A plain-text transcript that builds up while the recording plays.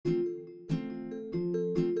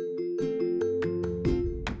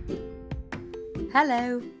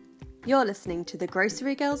Hello, you're listening to the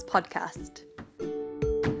Grocery Girls podcast.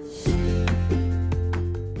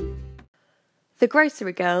 The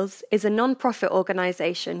Grocery Girls is a non-profit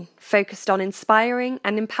organisation focused on inspiring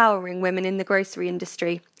and empowering women in the grocery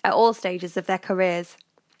industry at all stages of their careers.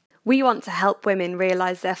 We want to help women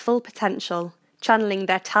realise their full potential, channeling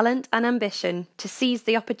their talent and ambition to seize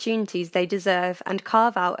the opportunities they deserve and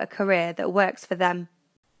carve out a career that works for them.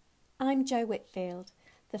 I'm Jo Whitfield,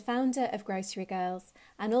 the founder of Grocery Girls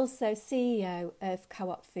and also CEO of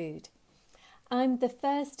Co-op Food. I'm the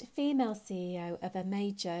first female CEO of a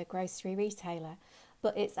major grocery retailer,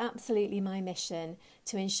 but it's absolutely my mission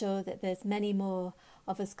to ensure that there's many more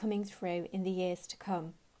of us coming through in the years to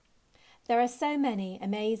come. There are so many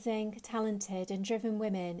amazing, talented and driven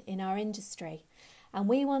women in our industry, and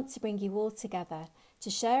we want to bring you all together to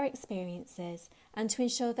share experiences and to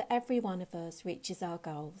ensure that every one of us reaches our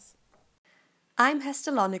goals. I'm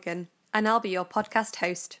Hester Lonergan, and I'll be your podcast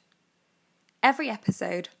host. Every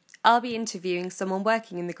episode, I'll be interviewing someone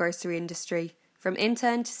working in the grocery industry, from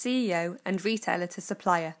intern to CEO and retailer to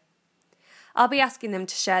supplier. I'll be asking them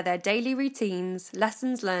to share their daily routines,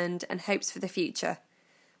 lessons learned and hopes for the future.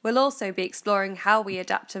 We'll also be exploring how we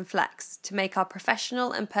adapt and flex to make our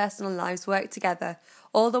professional and personal lives work together,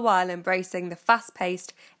 all the while embracing the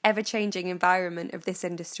fast-paced, ever-changing environment of this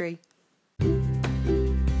industry.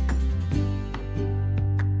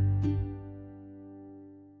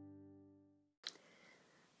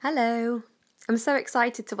 Hello, I'm so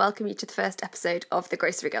excited to welcome you to the first episode of the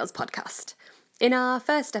Grocery Girls podcast. In our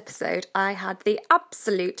first episode, I had the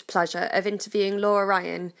absolute pleasure of interviewing Laura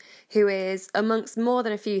Ryan, who is, amongst more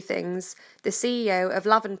than a few things, the CEO of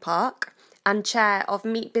Lavenpark and chair of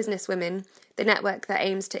Meat Business Women, the network that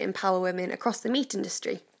aims to empower women across the meat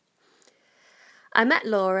industry. I met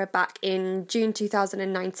Laura back in June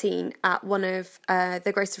 2019 at one of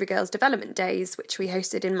the Grocery Girls Development Days, which we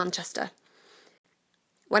hosted in Manchester.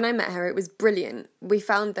 When I met her, it was brilliant. We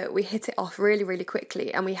found that we hit it off really, really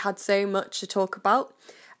quickly and we had so much to talk about,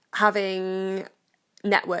 having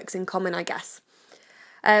networks in common, I guess.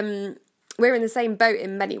 We're in the same boat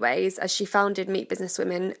in many ways, as she founded Meat Business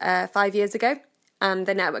Women 5 years ago, and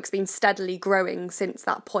the network's been steadily growing since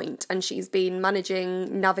that point, and she's been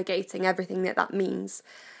navigating everything that means,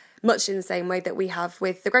 much in the same way that we have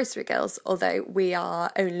with the Grocery Girls, although we are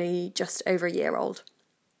only just over a year old.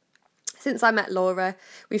 Since I met Laura,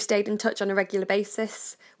 we've stayed in touch on a regular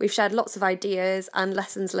basis. We've shared lots of ideas and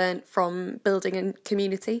lessons learnt from building a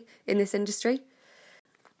community in this industry.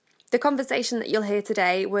 The conversation that you'll hear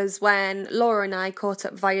today was when Laura and I caught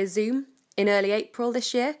up via Zoom in early April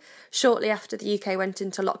this year, shortly after the UK went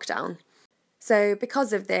into lockdown. So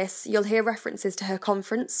because of this, you'll hear references to her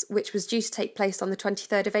conference, which was due to take place on the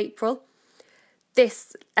 23rd of April.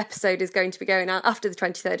 This episode is going to be going out after the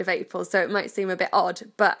 23rd of April, so it might seem a bit odd,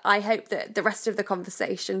 but I hope that the rest of the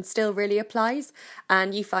conversation still really applies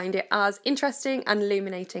and you find it as interesting and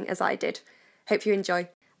illuminating as I did. Hope you enjoy.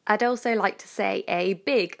 I'd also like to say a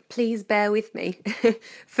big please bear with me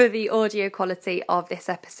for the audio quality of this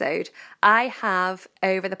episode. I have,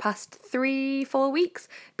 over the past 3-4 weeks,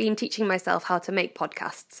 been teaching myself how to make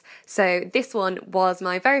podcasts. So this one was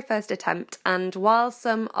my very first attempt, and while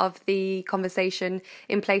some of the conversation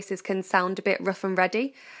in places can sound a bit rough and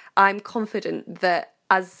ready, I'm confident that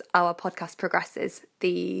as our podcast progresses,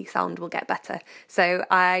 the sound will get better. So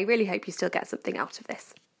I really hope you still get something out of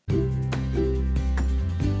this.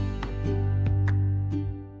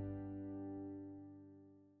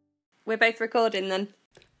 We're both recording then.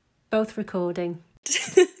 Both recording.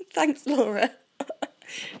 Thanks, Laura.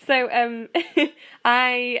 So,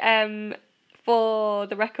 for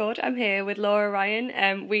the record, I'm here with Laura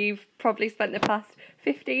Ryan. We've probably spent the past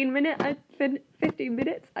 15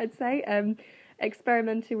 minutes, I'd say,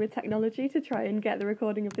 experimenting with technology to try and get the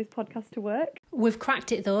recording of this podcast to work. We've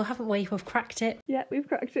cracked it though, haven't we? We've cracked it. Yeah, we've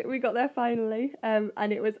cracked it. We got there finally.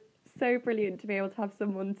 And it was so brilliant to be able to have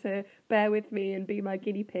someone to bear with me and be my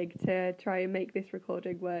guinea pig to try and make this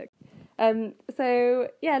recording work. So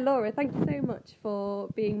yeah, Laura, thank you so much for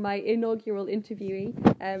being my inaugural interviewee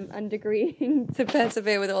and agreeing to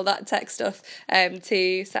persevere with all that tech stuff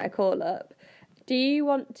to set a call up. Do you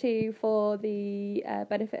want to, for the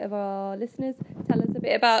benefit of our listeners, tell us a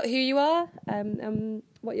bit about who you are,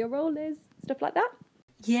 what your role is, stuff like that?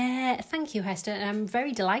 Yeah, thank you, Hester. I'm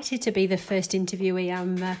very delighted to be the first interviewee.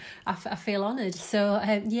 I feel honoured. So,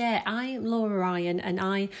 I'm Laura Ryan, and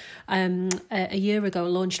I, a year ago,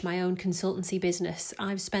 launched my own consultancy business.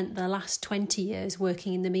 I've spent the last 20 years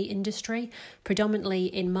working in the meat industry, predominantly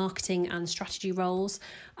in marketing and strategy roles,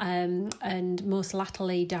 and most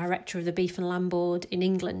latterly director of the Beef and Lamb Board in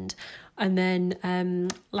England. And then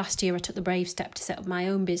last year I took the brave step to set up my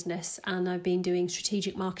own business, and I've been doing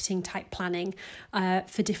strategic marketing type planning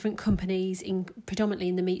for different companies, predominantly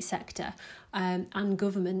in the meat sector and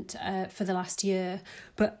government for the last year.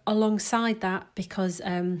 But alongside that, because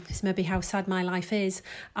it's maybe how sad my life is,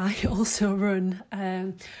 I also run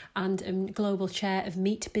and am global chair of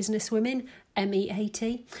Meat Business Women,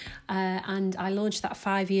 MEAT, and I launched that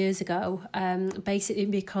 5 years ago, basically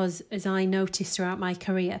because, as I noticed throughout my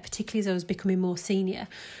career, particularly as I was becoming more senior,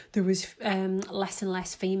 there was less and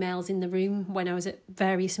less females in the room when I was at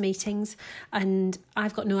various meetings, and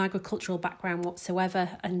I've got no agricultural background whatsoever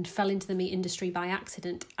and fell into the meat industry by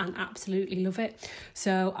accident and absolutely love it.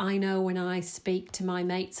 So I know when I speak to my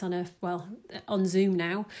mates on Zoom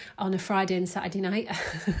now on a Friday and Saturday night,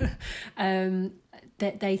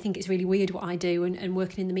 that they think it's really weird what I do and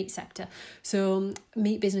working in the meat sector. So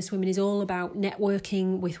Meat Business Women is all about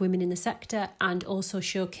networking with women in the sector and also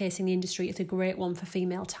showcasing the industry as a great one for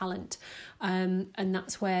female talent. And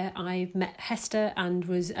that's where I met Hester and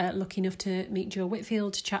was lucky enough to meet Jo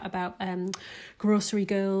Whitfield to chat about Grocery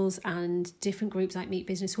Girls and different groups like Meat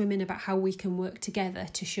Business Women, about how we can work together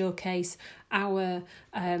to showcase our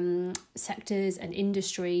sectors and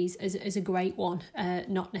industries as a great one,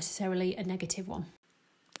 not necessarily a negative one.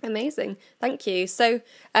 Amazing. Thank you. So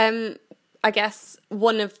I guess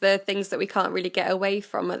one of the things that we can't really get away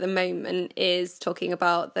from at the moment is talking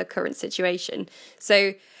about the current situation.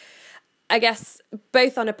 So I guess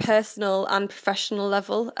both on a personal and professional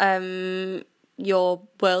level, your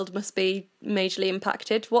world must be majorly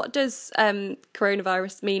impacted. What does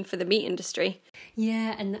coronavirus mean for the meat industry?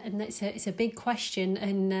 Yeah, and it's a big question,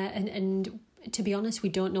 and to be honest, we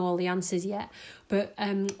don't know all the answers yet. But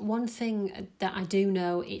one thing that I do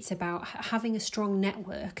know, it's about having a strong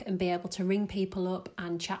network and be able to ring people up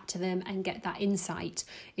and chat to them and get that insight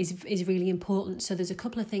is really important. So there's a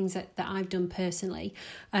couple of things that I've done personally.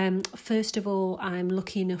 First of all, I'm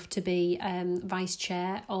lucky enough to be vice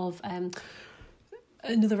chair of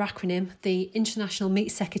another acronym, the International Meat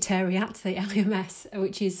Secretariat, the IMS,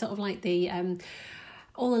 which is sort of like the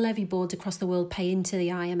all the levy boards across the world pay into the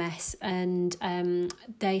IMS, and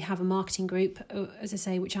they have a marketing group, as I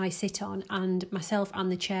say, which I sit on, and myself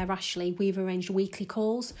and the chair, Ashley, we've arranged weekly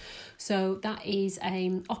calls. So that is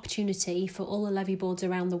an opportunity for all the levy boards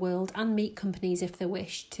around the world and meat companies, if they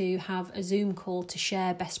wish, to have a Zoom call to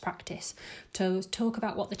share best practice, to talk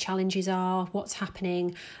about what the challenges are, what's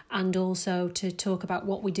happening, and also to talk about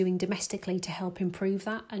what we're doing domestically to help improve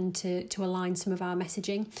that and to align some of our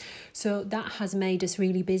messaging. So that has made us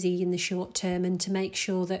really busy in the short term, and to make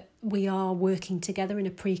sure that we are working together in a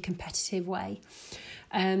pre-competitive way.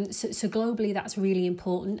 So globally, that's really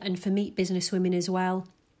important. And for Meat Business Women as well,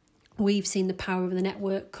 we've seen the power of the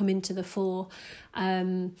network come into the fore.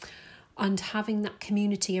 And having that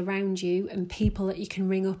community around you and people that you can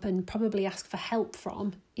ring up and probably ask for help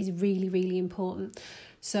from is really, really important.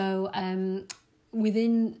 So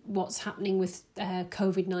within what's happening with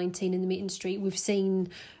COVID-19 in the meat industry, we've seen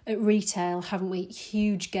at retail, haven't we,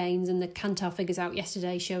 huge gains, and the Kantar figures out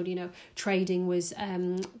yesterday showed, trading was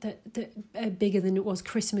bigger than it was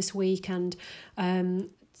Christmas week, and the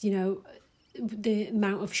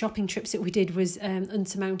amount of shopping trips that we did was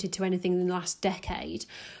unsurmounted to anything in the last decade.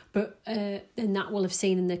 But and that will have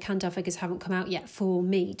seen, and the Kantar figures haven't come out yet for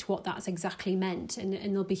meat, what that's exactly meant, and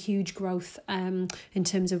there'll be huge growth in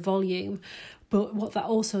terms of volume. But what that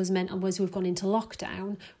also has meant was we've gone into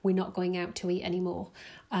lockdown, we're not going out to eat anymore.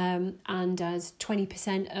 And as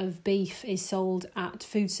 20% of beef is sold at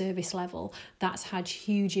food service level, that's had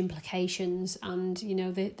huge implications. And,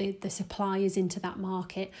 the suppliers into that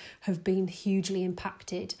market have been hugely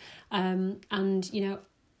impacted. I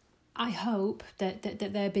hope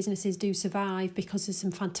that their businesses do survive, because there's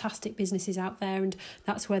some fantastic businesses out there, and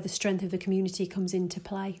that's where the strength of the community comes into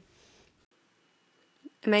play.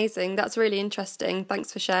 Amazing. That's really interesting.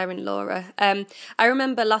 Thanks for sharing, Laura. I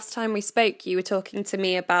remember last time we spoke, you were talking to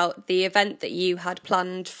me about the event that you had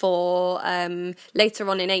planned for later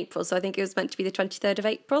on in April. So I think it was meant to be the 23rd of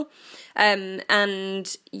April. And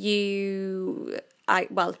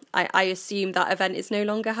I assume that event is no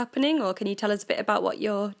longer happening, or can you tell us a bit about what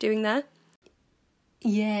you're doing there?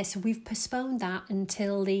 Yeah, so we've postponed that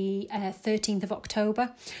until the 13th of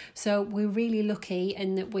October. So we're really lucky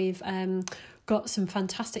in that we've got some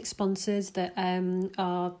fantastic sponsors that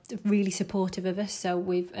are really supportive of us. So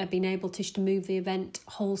we've been able to move the event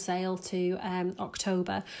wholesale to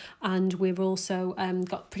October, and we've also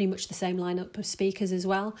got pretty much the same lineup of speakers as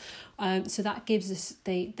well. So that gives us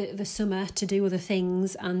the summer to do other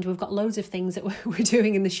things, and we've got loads of things that we're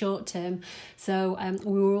doing in the short term. So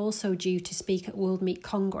we were also due to speak at World Meat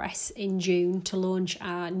Congress in June to launch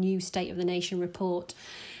our new State of the Nation report.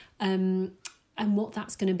 And what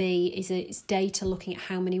that's going to be is it's data looking at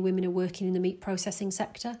how many women are working in the meat processing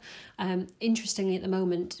sector. Interestingly, at the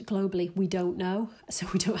moment, globally, we don't know. So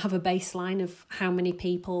we don't have a baseline of how many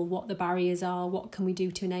people, what the barriers are, what can we do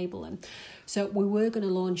to enable them. So we were going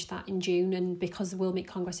to launch that in June, and because the World Meat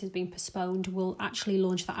Congress has been postponed, we'll actually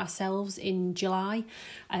launch that ourselves in July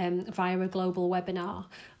via a global webinar,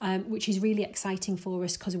 which is really exciting for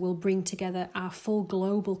us because we'll bring together our full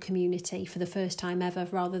global community for the first time ever,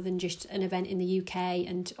 rather than just an event in the UK.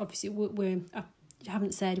 And obviously I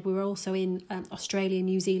haven't said we're also in Australia,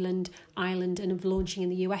 New Zealand, Ireland, and launching in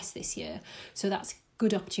the US this year. So that's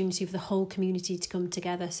good opportunity for the whole community to come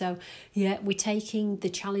together. So yeah, we're taking the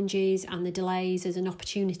challenges and the delays as an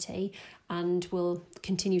opportunity, and we'll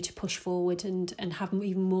continue to push forward and have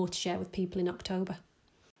even more to share with people in October.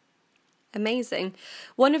 Amazing.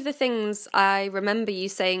 One of the things I remember you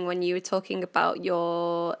saying when you were talking about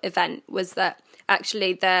your event was that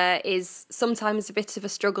actually there is sometimes a bit of a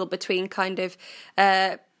struggle between kind of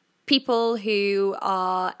people who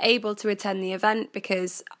are able to attend the event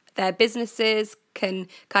because their businesses can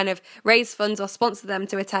kind of raise funds or sponsor them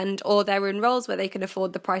to attend, or they're in roles where they can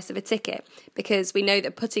afford the price of a ticket, because we know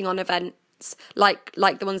that putting on events like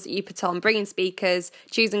the ones that you put on, bringing speakers,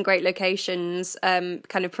 choosing great locations,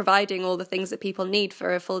 kind of providing all the things that people need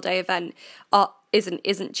for a full day event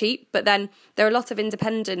isn't cheap. But then there are a lot of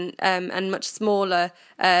independent and much smaller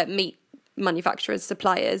meat manufacturers,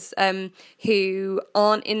 suppliers, who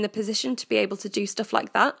aren't in the position to be able to do stuff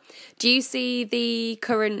like that. Do you see the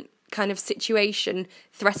current kind of situation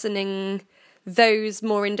threatening those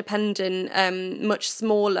more independent, much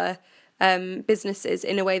smaller businesses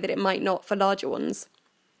in a way that it might not for larger ones?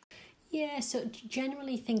 Yeah, so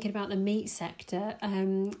generally thinking about the meat sector,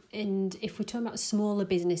 and if we're talking about smaller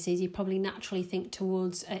businesses, you probably naturally think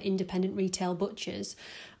towards independent retail butchers.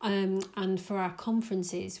 And for our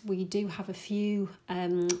conferences, we do have a few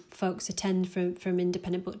folks attend from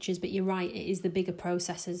independent butchers, but you're right, it is the bigger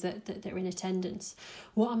processors that are in attendance.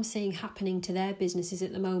 What I'm seeing happening to their businesses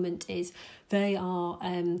at the moment is they are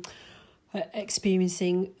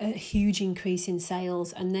experiencing a huge increase in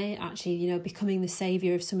sales, and they actually, becoming the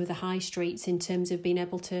saviour of some of the high streets in terms of being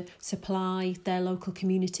able to supply their local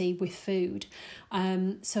community with food.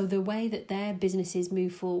 So the way that their businesses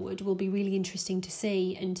move forward will be really interesting to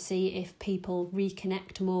see if people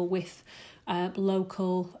reconnect more with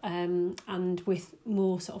local and with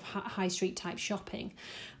more sort of high street type shopping.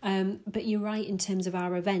 But you're right, in terms of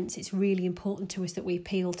our events, it's really important to us that we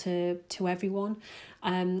appeal to everyone.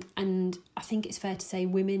 And I think it's fair to say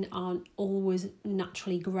women aren't always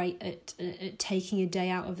naturally great at taking a day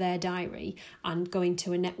out of their diary and going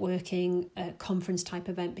to a networking conference type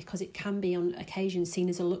event, because it can be on occasion seen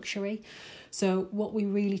as a luxury. So what we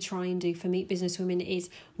really try and do for Meat Business Women is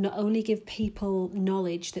not only give people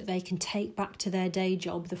knowledge that they can take back to their day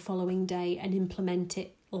job the following day and implement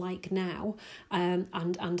it like now,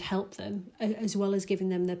 and help them, as well as giving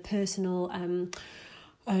them the personal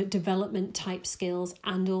development type skills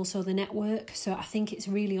and also the network. So I think it's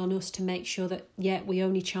really on us to make sure that, we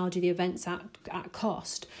only charge you the events at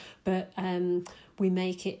cost, but we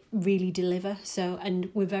make it really deliver. So,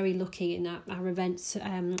 and we're very lucky in our events,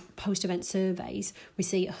 post-event surveys, we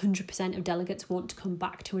see 100% of delegates want to come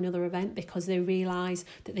back to another event because they realise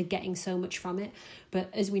that they're getting so much from it. But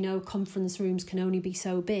as we know, conference rooms can only be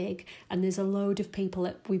so big, and there's a load of people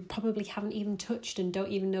that we probably haven't even touched and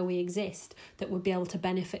don't even know we exist that would be able to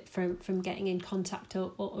benefit from getting in contact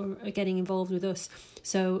or getting involved with us.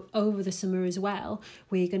 So over the summer as well,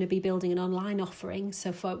 we're going to be building an online offering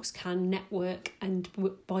so folks can network, and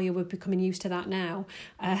boy, we're becoming used to that now,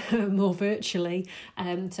 more virtually.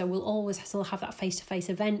 So we'll always still have that face-to-face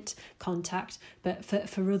event contact, but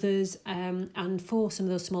for others, and for some of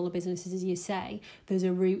those smaller businesses, as you say, there's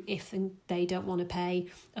a route if they don't want to pay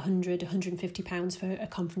 £150 for a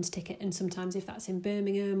conference ticket, and sometimes if that's in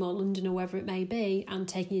Birmingham or London or wherever it may be, and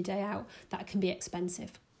taking a day out, that can be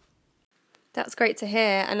expensive. That's great to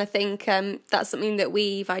hear, and I think that's something that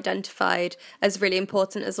we've identified as really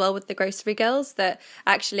important as well with the Grocery Girls, that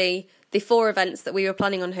actually the 4 events that we were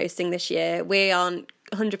planning on hosting this year, we aren't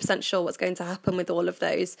 100% sure what's going to happen with all of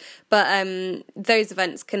those. But those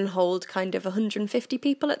events can hold kind of 150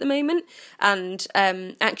 people at the moment. And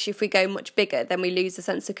actually, if we go much bigger, then we lose a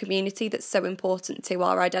sense of community that's so important to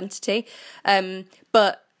our identity.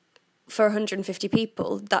 But for 150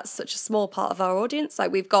 people, that's such a small part of our audience.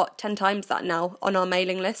 Like, we've got 10 times that now on our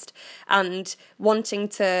mailing list, and wanting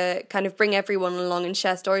to kind of bring everyone along and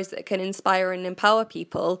share stories that can inspire and empower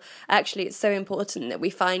people. Actually, it's so important that we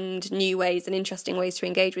find new ways and interesting ways to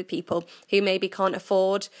engage with people who maybe can't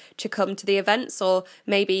afford to come to the events, or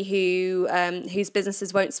maybe whose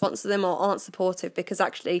businesses won't sponsor them or aren't supportive because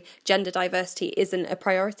actually gender diversity isn't a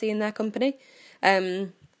priority in their company.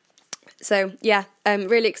 So yeah, I'm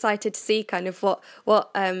really excited to see kind of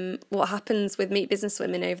what happens with Meet Business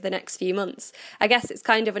Women over the next few months. I guess it's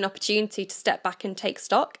kind of an opportunity to step back and take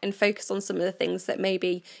stock and focus on some of the things that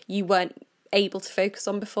maybe you weren't able to focus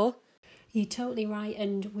on before. You're totally right,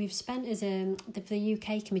 and we've spent the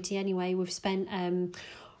UK committee anyway. We've spent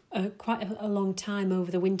quite a long time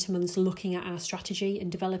over the winter months looking at our strategy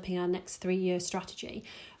and developing our next 3-year strategy,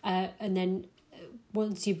 and then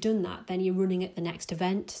once you've done that, then you're running at the next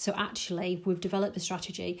event. So actually, we've developed the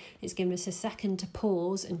strategy. It's given us a second to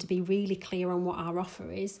pause and to be really clear on what our offer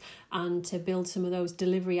is, and to build some of those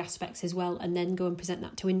delivery aspects as well, and then go and present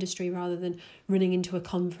that to industry rather than running into a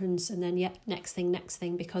conference and then, next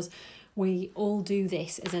thing, because we all do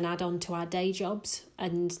this as an add-on to our day jobs,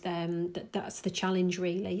 and that's the challenge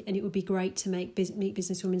really. And it would be great to make Meet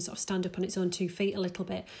Business Women sort of stand up on its own 2 feet a little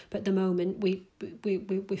bit, but at the moment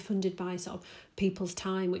we're funded by sort of people's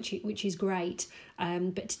time, which is great,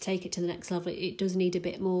 but to take it to the next level, it does need a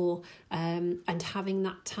bit more, and having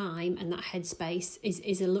that time and that headspace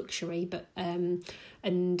is a luxury, but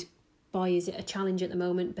and boy, is it a challenge at the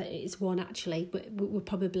moment, but it's one actually, but we're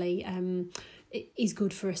probably it is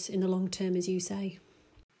good for us in the long term, as you say.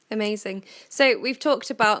 Amazing. So we've talked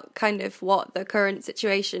about kind of what the current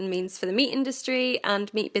situation means for the meat industry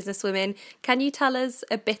and Meet Business Women. Can you tell us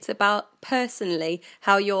a bit about personally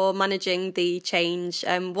how you're managing the change?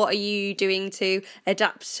 What are you doing to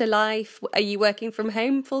adapt to life? Are you working from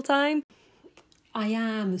home full time? I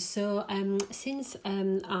am. So since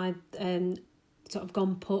I've sort of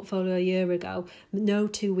gone portfolio a year ago, no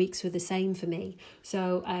 2 weeks were the same for me.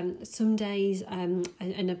 So some days, and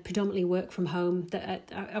I predominantly work from home,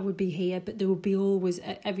 that I would be here, but there would be always,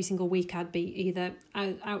 every single week I'd be either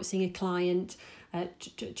out seeing a client,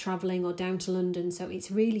 travelling, or down to London. So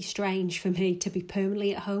it's really strange for me to be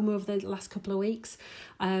permanently at home over the last couple of weeks.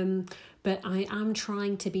 But I am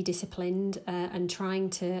trying to be disciplined and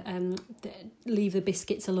trying to leave the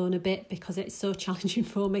biscuits alone a bit, because it's so challenging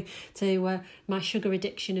for me to my sugar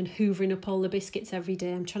addiction and hoovering up all the biscuits every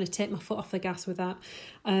day. I'm trying to take my foot off the gas with that.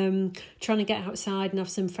 Trying to get outside and have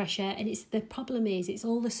some fresh air. And the problem is it's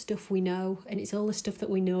all the stuff we know, and it's all the stuff that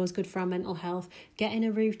we know is good for our mental health. Get in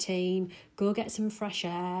a routine, go get some fresh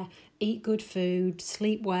air, eat good food,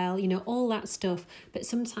 sleep well, all that stuff. But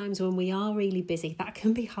sometimes when we are really busy, that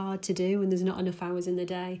can be hard to do, and there's not enough hours in the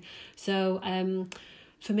day. So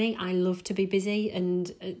for me, I love to be busy,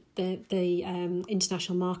 and the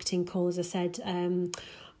international marketing call, as I said,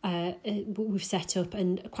 we've set up,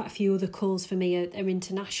 and quite a few other calls for me are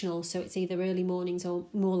international, so it's either early mornings or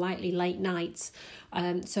more likely late nights.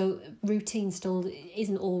 So routine still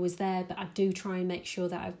isn't always there, but I do try and make sure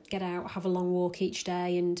that I get out, have a long walk each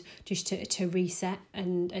day, and just to reset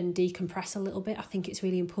and decompress a little bit. I think it's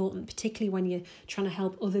really important, particularly when you're trying to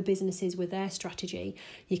help other businesses with their strategy.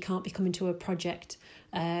 You can't be coming to a project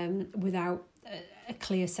without a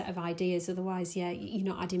clear set of ideas, otherwise you're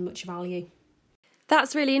not adding much value.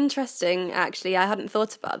 That's really interesting, actually. I hadn't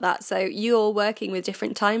thought about that. So you're working with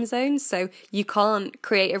different time zones, so you can't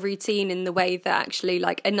create a routine in the way that actually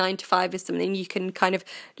like a 9 to 5 is something you can kind of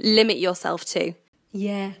limit yourself to.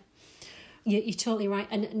 Yeah. You're totally right.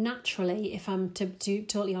 And naturally, if I'm to be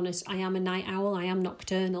totally honest, I am a night owl. I am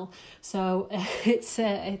nocturnal. So it's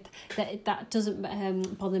that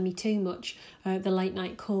doesn't bother me too much. The late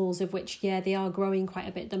night calls, of which, they are growing quite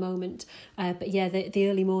a bit at the moment. But the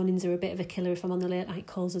early mornings are a bit of a killer if I'm on the late night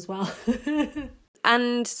calls as well.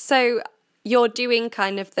 And so you're doing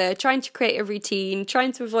kind of the trying to create a routine,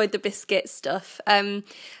 trying to avoid the biscuit stuff.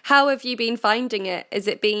 How have you been finding it? Has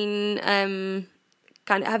it been...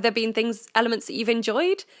 have there been elements that you've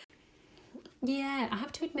enjoyed? Yeah, I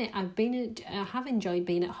have to admit, I have enjoyed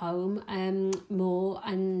being at home more,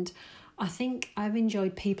 and I think I've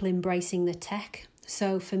enjoyed people embracing the tech.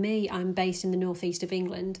 So for me, I'm based in the northeast of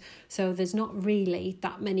England, so there's not really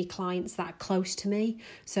that many clients that close to me.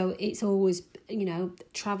 So it's always,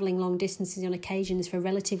 travelling long distances on occasions for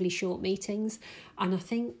relatively short meetings. And I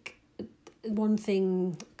think one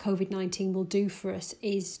thing COVID-19 will do for us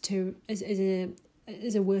is to, as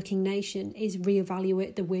a working nation, is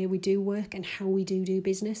reevaluate the way we do work and how we do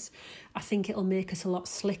business. I think it'll make us a lot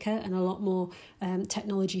slicker and a lot more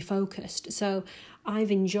technology focused. So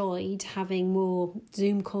I've enjoyed having more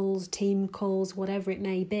Zoom calls, team calls, whatever it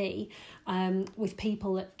may be, with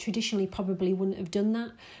people that traditionally probably wouldn't have done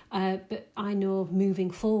that. But I know moving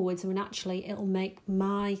forwards, and actually it'll make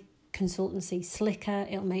my consultancy slicker,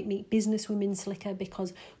 it'll make me business women slicker,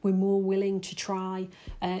 because we're more willing to try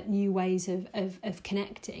new ways of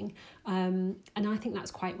connecting, and I think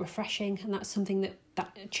that's quite refreshing, and that's something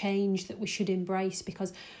that change that we should embrace,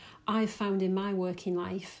 because I've found in my working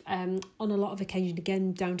life, on a lot of occasions,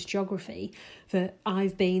 again down to geography, that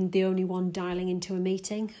I've been the only one dialing into a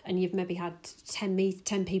meeting, and you've maybe had 10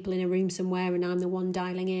 people in a room somewhere, and I'm the one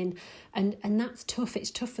dialing in, and that's tough.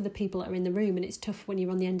 It's tough for the people that are in the room, and it's tough when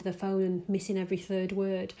you're on the end of the phone and missing every third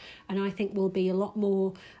word. And I think we'll be a lot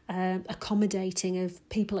more accommodating of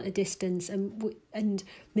people at a distance, and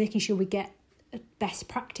making sure we get best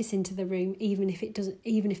practice into the room, even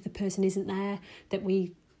if the person isn't there, that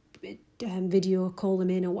we video call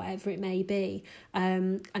them in or whatever it may be,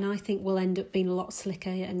 and I think we'll end up being a lot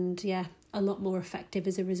slicker and a lot more effective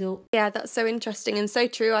as a result. Yeah, that's so interesting and so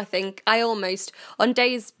true. I think I almost, on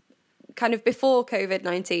days kind of before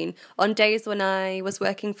COVID-19, on days when I was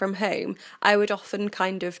working from home, I would often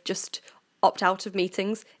kind of just opt out of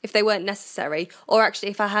meetings if they weren't necessary, or actually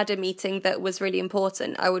if I had a meeting that was really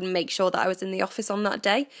important, I would make sure that I was in the office on that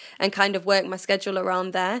day and kind of work my schedule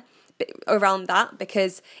around that,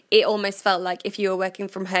 because it almost felt like if you were working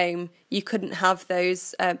from home you couldn't have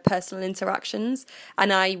those personal interactions,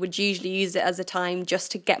 and I would usually use it as a time just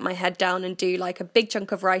to get my head down and do like a big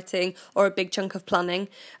chunk of writing or a big chunk of planning,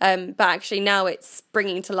 but actually now it's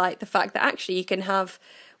bringing to light the fact that actually you can have,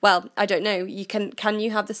 well, I don't know, can you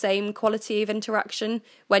have the same quality of interaction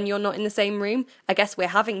when you're not in the same room? I guess we're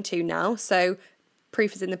having to now, so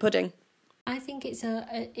proof is in the pudding. I think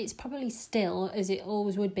it's probably still, as it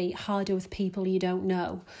always would be, harder with people you don't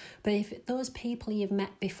know. But if those people you've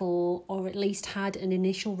met before, or at least had an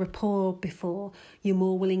initial rapport before, you're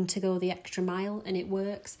more willing to go the extra mile, and it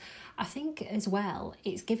works. I think as well,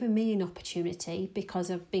 it's given me an opportunity, because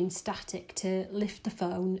I've been static, to lift the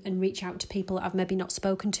phone and reach out to people that I've maybe not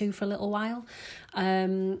spoken to for a little while.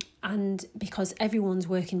 And because everyone's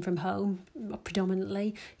working from home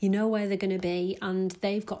predominantly, you know where they're going to be, and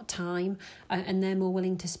they've got time, and they're more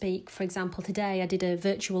willing to speak. For example, today I did a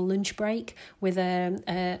virtual lunch break with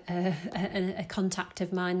a contact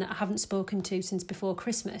of mine that I haven't spoken to since before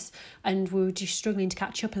Christmas, and we were just struggling to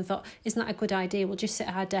catch up, and thought, isn't that a good idea? We'll just sit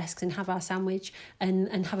at our desks and have our sandwich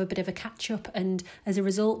and have a bit of a catch up. And as a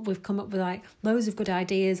result, we've come up with like loads of good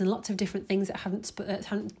ideas and lots of different things that I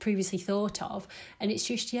hadn't previously thought of. And it's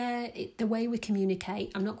just the way we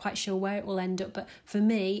communicate, I'm not quite sure where it will end up, but for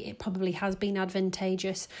me it probably has been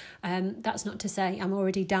advantageous. That's not to say I'm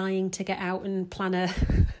already dying to get out and plan a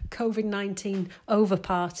COVID-19 over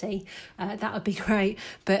party. That would be great,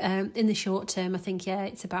 but in the short term I think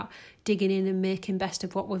it's about digging in and making best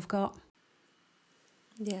of what we've got.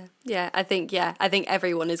 I think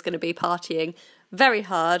everyone is going to be partying very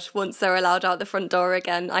hard once they're allowed out the front door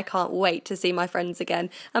again. I can't wait to see my friends again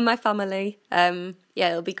and my family.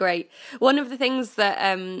 It'll be great. One of the things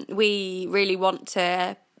that we really want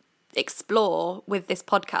to explore with this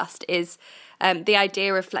podcast is the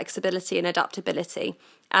idea of flexibility and adaptability,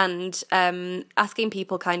 and asking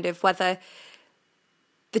people kind of whether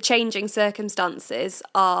the changing circumstances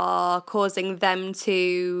are causing them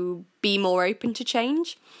to be more open to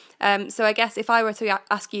change. So I guess if I were to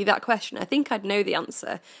ask you that question, I think I'd know the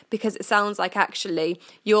answer, because it sounds like actually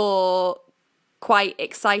you're quite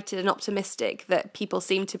excited and optimistic that people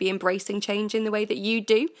seem to be embracing change in the way that you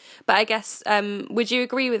do. But I guess, would you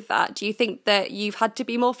agree with that? Do you think that you've had to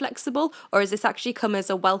be more flexible, or has this actually come as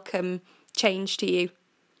a welcome change to you?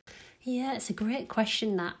 Yeah, it's a great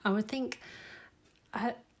question, that. I would think...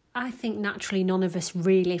 I think naturally none of us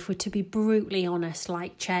really, if we're to be brutally honest,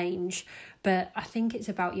 like change. But I think it's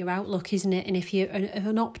about your outlook, isn't it? And if you're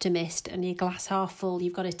an optimist and you're glass half full,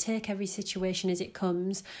 you've got to take every situation as it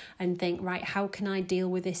comes and think, right, how can I deal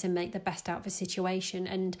with this and make the best out of the situation?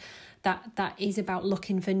 And that is about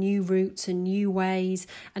looking for new routes and new ways.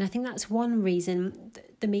 And I think that's one reason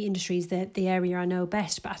the meat industry is the area I know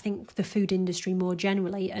best, but I think the food industry more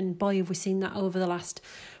generally, and boy, have we seen that over the last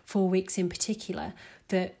 4 weeks in particular,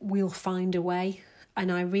 that we'll find a way.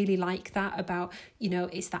 And I really like that about,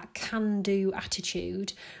 it's that can-do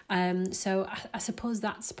attitude. So I suppose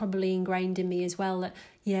that's probably ingrained in me as well,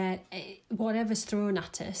 that, whatever's thrown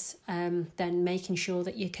at us, then making sure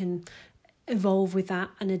that you can evolve with that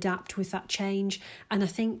and adapt with that change. And I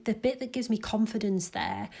think the bit that gives me confidence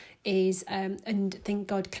there is, and thank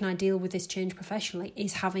God can I deal with this change professionally,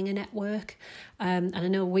 is having a network. And I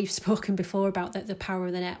know we've spoken before about the power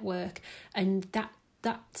of the network, and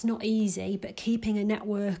that's not easy, but keeping a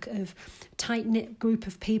network of tight-knit group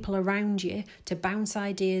of people around you to bounce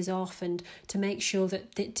ideas off and to make sure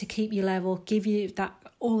that to keep you level, give you that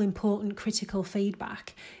all-important critical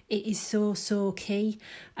feedback, it is so key.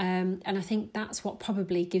 And I think that's what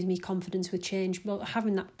probably gives me confidence with change, but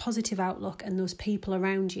having that positive outlook and those people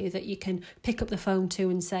around you that you can pick up the phone to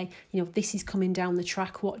and say, this is coming down the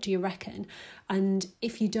track, what do you reckon? And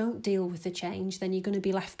if you don't deal with the change, then you're going to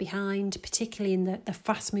be left behind, particularly in the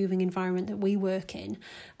fast-moving environment that we work in.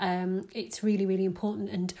 It's really, really important,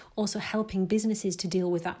 and also helping businesses to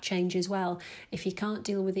deal with that change as well. If you can't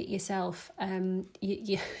deal with it yourself,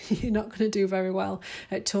 you're not going to do very well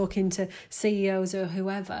at talking to CEOs or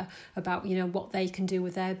whoever about, what they can do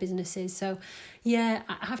with their businesses. So, yeah,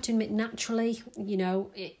 I have to admit, naturally,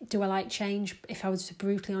 do I like change? If I was to be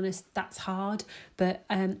brutally honest, that's hard. But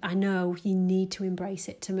I know you need to embrace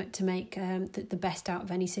it to make the best out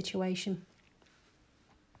of any situation.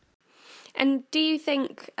 And do you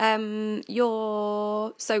think to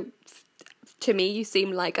me, you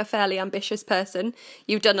seem like a fairly ambitious person.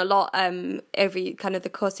 You've done a lot over kind of the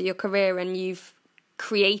course of your career, and you've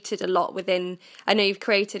created a lot within. I know you've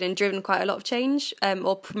created and driven quite a lot of change,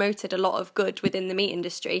 or promoted a lot of good within the meat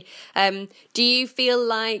industry. Do you feel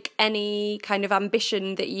like any kind of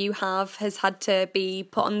ambition that you have has had to be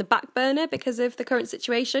put on the back burner because of the current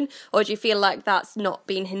situation, or do you feel like that's not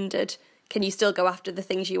been hindered? Can you still go after the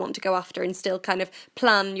things you want to go after and still kind of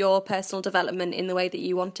plan your personal development in the way that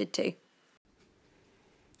you wanted to?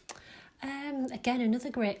 Again,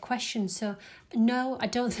 another great question. So, no, I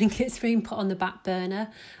don't think it's been put on the back burner.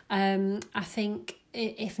 I think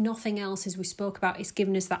if nothing else, as we spoke about, it's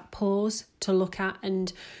given us that pause to look at,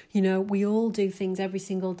 and we all do things every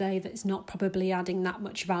single day that's not probably adding that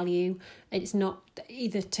much value. It's not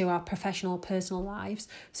either to our professional or personal lives.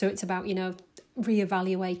 So it's about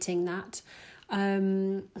reevaluating that.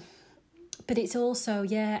 But it's also,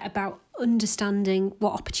 about understanding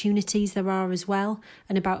what opportunities there are as well,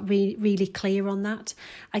 and about really clear on that.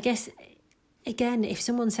 I guess, again, if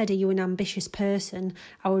someone said, are you an ambitious person?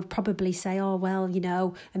 I would probably say, oh, well,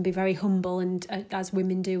 and be very humble, and as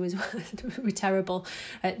women do as well. We're terrible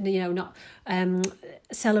at, not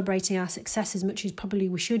celebrating our success as much as probably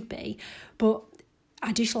we should be. But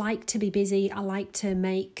I just like to be busy. I like to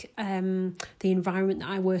make the environment that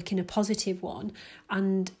I work in a positive one.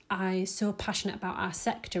 And I'm so passionate about our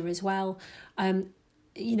sector as well.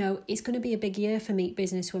 It's going to be a big year for meat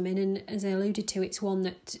business women. And as I alluded to, it's one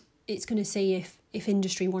that it's going to see if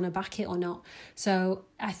industry want to back it or not. So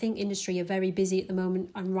I think industry are very busy at the moment,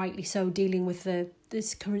 and rightly so, dealing with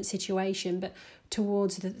this current situation. But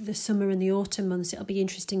towards the summer and the autumn months, it'll be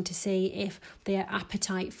interesting to see if their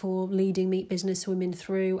appetite for leading meat business women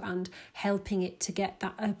through and helping it to get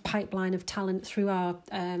that pipeline of talent through our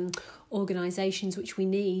organisations, which we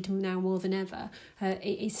need now more than ever, it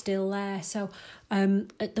is still there. So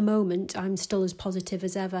at the moment, I'm still as positive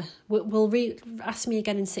as ever. We'll ask me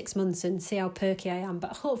again in 6 months and see how perky I am,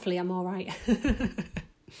 but hopefully I'm all right.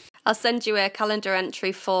 I'll send you a calendar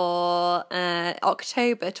entry for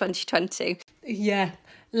October 2020. Yeah,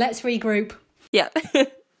 let's regroup. Yeah.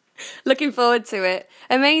 Looking forward to it.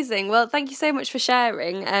 Amazing. Well, thank you so much for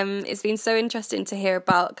sharing. It's been so interesting to hear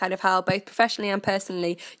about kind of how both professionally and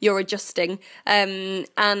personally you're adjusting. I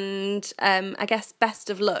guess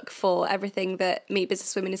best of luck for everything that Meat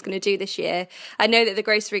Business Women is going to do this year. I know that the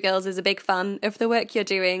Grocery Girls is a big fan of the work you're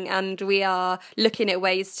doing, and we are looking at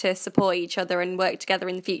ways to support each other and work together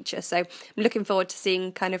in the future. So I'm looking forward to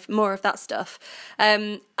seeing kind of more of that stuff.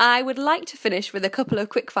 I would like to finish with a couple of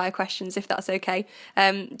quickfire questions, if that's okay.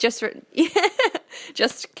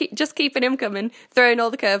 Just keeping him coming, throwing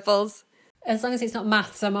all the curveballs. As long as it's not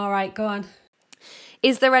maths, I'm all right. Go on.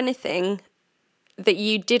 Is there anything that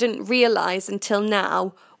you didn't realise until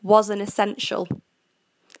now was an essential?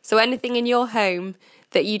 So anything in your home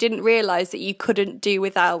that you didn't realise that you couldn't do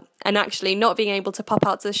without, and actually not being able to pop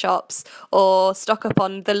out to the shops or stock up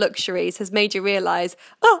on the luxuries has made you realise,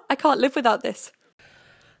 oh, I can't live without this.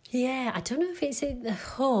 Yeah, I don't know if it's in the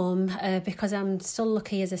home because I'm still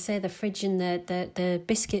lucky, as I say, the fridge and the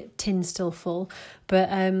biscuit tin's still full. But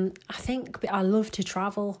I think I love to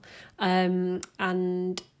travel, and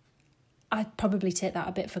I'd probably take that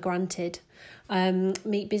a bit for granted.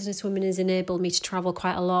 Meat Business Women has enabled me to travel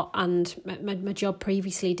quite a lot, and my job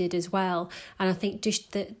previously did as well. And I think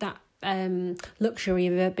just that luxury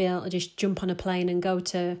of being able to just jump on a plane and go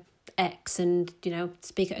to X and,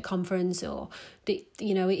 speak at a conference or,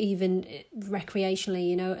 even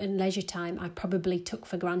recreationally, in leisure time, I probably took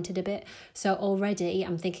for granted a bit. So already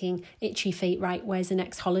I'm thinking, itchy feet, right, where's the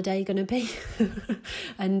next holiday going to be?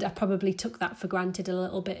 And I probably took that for granted a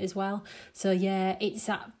little bit as well. So yeah, it's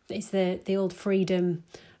the old freedom,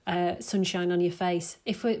 sunshine on your face.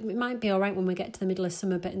 It might be all right when we get to the middle of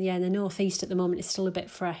summer, but in the northeast at the moment is still a bit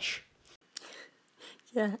fresh.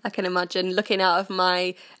 Yeah, I can imagine looking out of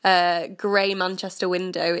my grey Manchester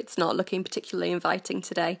window. It's not looking particularly inviting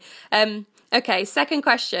today. Okay, second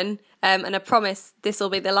question, and I promise this will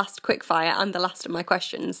be the last quickfire and the last of my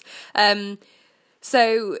questions.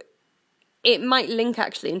 So it might link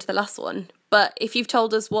actually into the last one, but if you've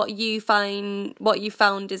told us what you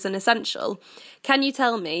found is an essential, can you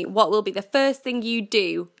tell me what will be the first thing you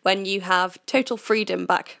do when you have total freedom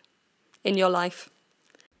back in your life?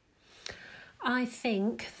 I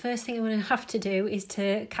think first thing I'm going to have to do is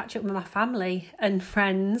to catch up with my family and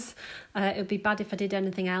friends. It would be bad if I did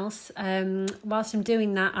anything else. Whilst I'm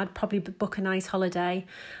doing that, I'd probably book a nice holiday.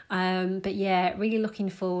 But yeah, really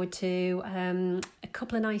looking forward to a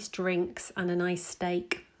couple of nice drinks and a nice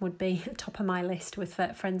steak would be top of my list with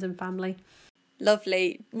friends and family.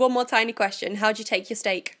 Lovely. One more tiny question. How do you take your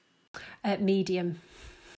steak? Medium.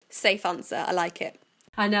 Safe answer. I like it.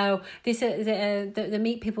 I know the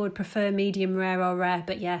meat people would prefer medium rare or rare,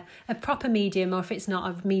 but yeah, a proper medium, or if it's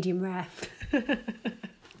not, a medium rare.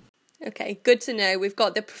 Okay, good to know. We've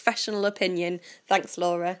got the professional opinion. Thanks,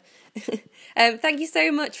 Laura. Thank you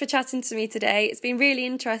so much for chatting to me today. It's been really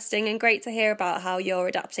interesting and great to hear about how you're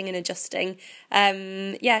adapting and adjusting.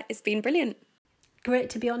 Yeah, it's been brilliant. Great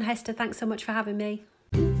to be on, Hester. Thanks so much for having me.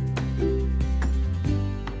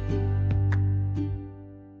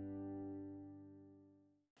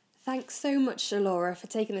 Thanks so much to Laura for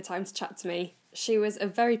taking the time to chat to me. She was a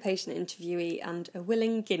very patient interviewee and a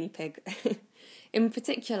willing guinea pig. In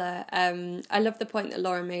particular, I love the point that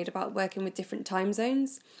Laura made about working with different time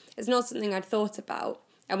zones. It's not something I'd thought about.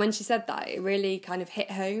 And when she said that, it really kind of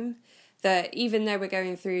hit home that even though we're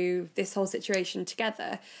going through this whole situation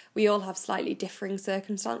together, we all have slightly differing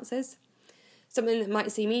circumstances. Something that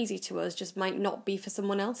might seem easy to us just might not be for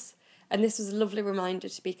someone else. And this was a lovely reminder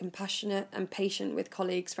to be compassionate and patient with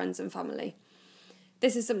colleagues, friends and family.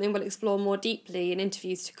 This is something we'll explore more deeply in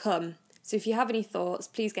interviews to come. So if you have any thoughts,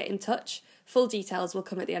 please get in touch. Full details will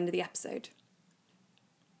come at the end of the episode.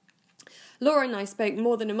 Laura and I spoke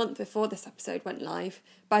more than a month before this episode went live,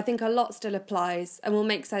 but I think a lot still applies and will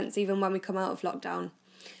make sense even when we come out of lockdown.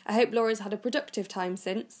 I hope Laura's had a productive time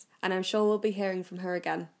since, and I'm sure we'll be hearing from her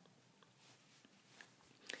again.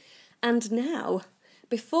 And now,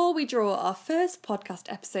 before we draw our first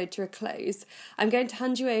podcast episode to a close, I'm going to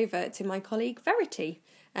hand you over to my colleague Verity.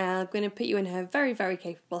 I'm going to put you in her very, very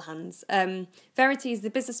capable hands. Verity is the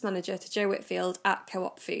business manager to Jo Whitfield at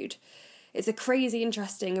Co-op Food. It's a crazy,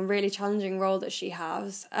 interesting and really challenging role that she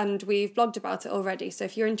has, and we've blogged about it already, so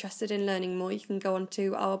if you're interested in learning more, you can go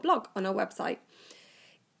onto our blog on our website.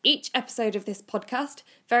 Each episode of this podcast,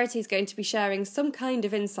 Verity is going to be sharing some kind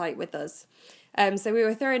of insight with us. So we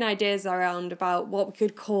were throwing ideas around about what we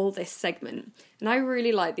could call this segment. And I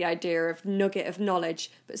really like the idea of nugget of knowledge,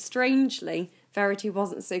 but strangely, Verity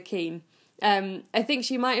wasn't so keen. I think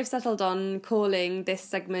she might have settled on calling this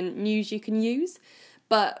segment News You Can Use,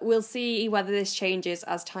 but we'll see whether this changes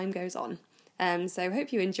as time goes on. So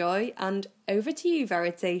hope you enjoy, and over to you,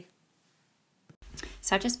 Verity.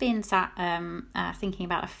 So I've just been sat thinking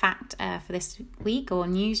about a fact for this week, or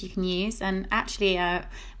news you can use. And actually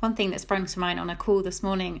one thing that sprung to mind on a call this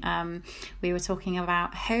morning, we were talking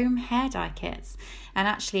about home hair dye kits. And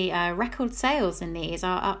actually record sales in these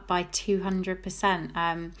are up by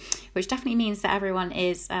 200%, which definitely means that everyone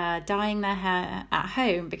is dyeing their hair at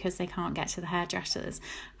home because they can't get to the hairdressers.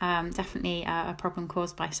 Definitely a problem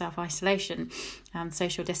caused by self-isolation and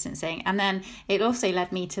social distancing. And then it also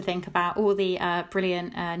led me to think about all the brilliant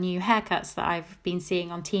new haircuts that I've been seeing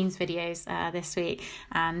on Teams videos this week,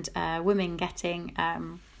 and women getting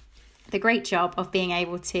the great job of being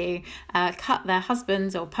able to cut their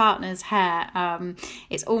husband's or partner's hair.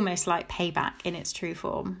 It's almost like payback in its true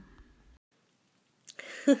form.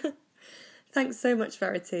 Thanks so much,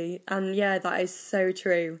 Verity. And yeah, that is so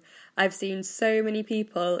true. I've seen so many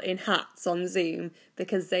people in hats on Zoom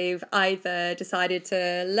because they've either decided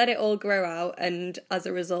to let it all grow out and as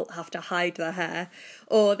a result have to hide their hair,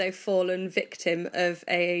 or they've fallen victim of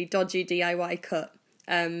a dodgy DIY cut.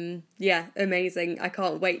 Yeah, amazing. I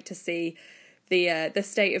can't wait to see the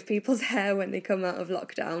state of people's hair when they come out of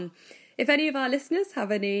lockdown. If any of our listeners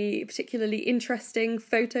have any particularly interesting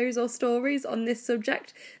photos or stories on this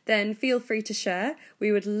subject, then feel free to share.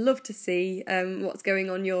 We would love to see what's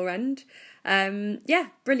going on your end.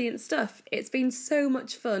 Brilliant stuff. It's been so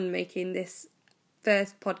much fun making this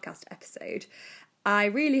first podcast episode. I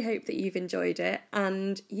really hope that you've enjoyed it,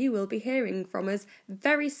 and you will be hearing from us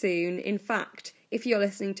very soon. In fact, if you're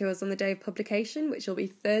listening to us on the day of publication, which will be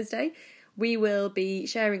Thursday, we will be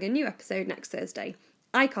sharing a new episode next Thursday.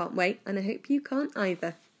 I can't wait, and I hope you can't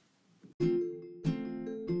either.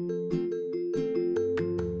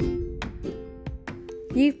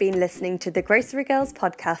 You've been listening to the Grocery Girls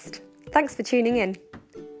podcast. Thanks for tuning in.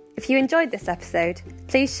 If you enjoyed this episode,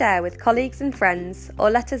 please share with colleagues and friends,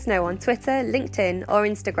 or let us know on Twitter, LinkedIn or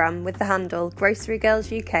Instagram with the handle Grocery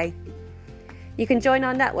Girls UK. You can join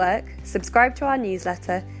our network, subscribe to our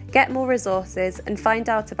newsletter, get more resources and find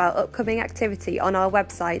out about upcoming activity on our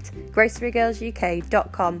website,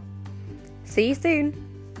 grocerygirlsuk.com. See you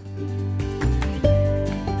soon!